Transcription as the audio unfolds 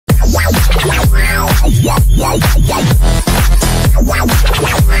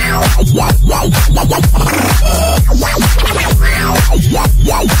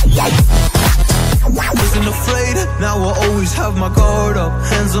Wasn't afraid, now I always have my guard up.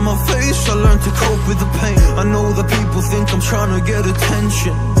 Hands on my face, I learned to cope with the pain. I know that people think I'm trying to get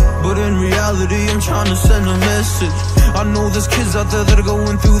attention, but in reality I'm trying to send a message. I know there's kids out there that are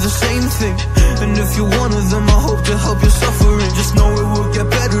going through the same thing, and if you're one of them, I hope to help your suffering. Just know it will get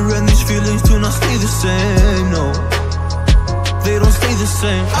better and these feelings do not stay the same. No, they don't stay the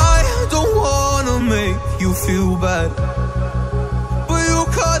same. I don't wanna make you feel bad, but you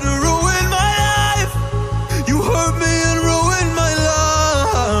kinda ruined my life. You hurt me and ruined my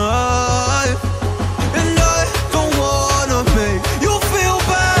life, and I don't wanna make you feel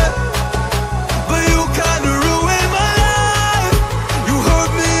bad, but you kinda ruined my life. You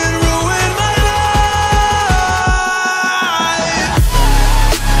hurt me and ruined my life.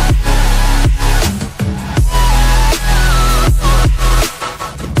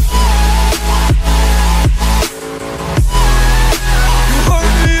 You hurt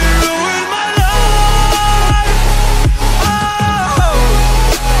me and ruined my life. Oh.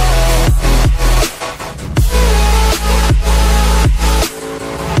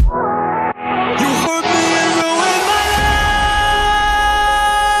 You hurt me and ruined my life.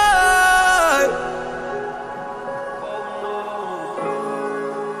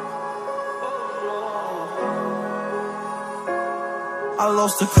 I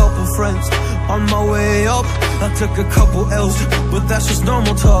lost a couple friends on my way up. I took a couple L's, but that's just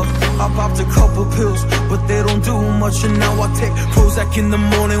normal talk. I popped a couple pills, but they don't do much, and now I take Prozac in the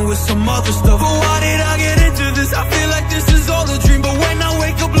morning with some other stuff. But why did I get into this? I feel like this is all a dream, but when I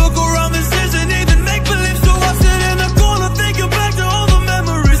wake up, look around, this isn't even make-believe. So I sit in the corner thinking back to all the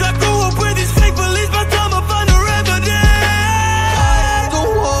memories. I grew up with these fake beliefs, by the time I find a remedy. I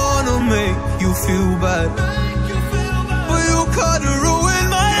don't wanna make you feel bad, but you kinda ruined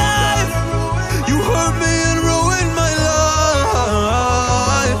my life. You hurt me and ruined my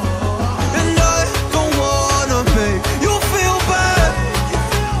life, and I don't wanna make you feel bad,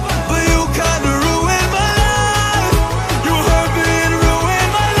 but you kinda ruined my life. You hurt me and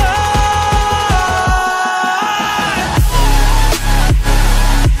ruined my life.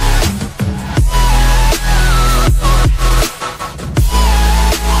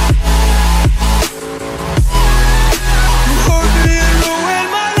 You hurt me and ruined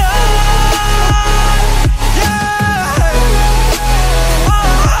my life. Yeah.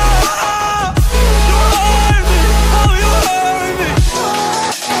 Oh, you hurt me. Oh, you hurt me.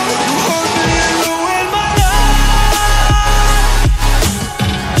 You hurt me and ruined my life.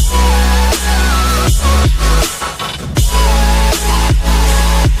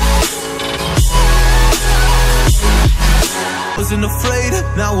 Wasn't afraid,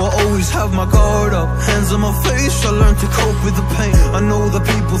 now I always have my guard up. Hands on my face, I learned to cope with the pain. I know that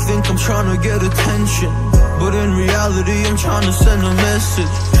people think I'm trying to get attention, but in reality I'm trying to send a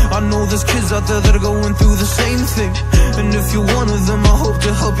message. I know there's kids out there that are going through the same thing, and if you're one of them, I hope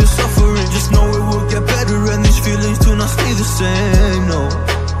to help your suffering. Just know it will get better and these feelings do not stay the same. No,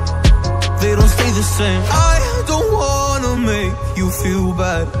 they don't stay the same. I don't wanna make you feel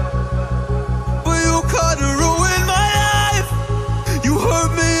bad,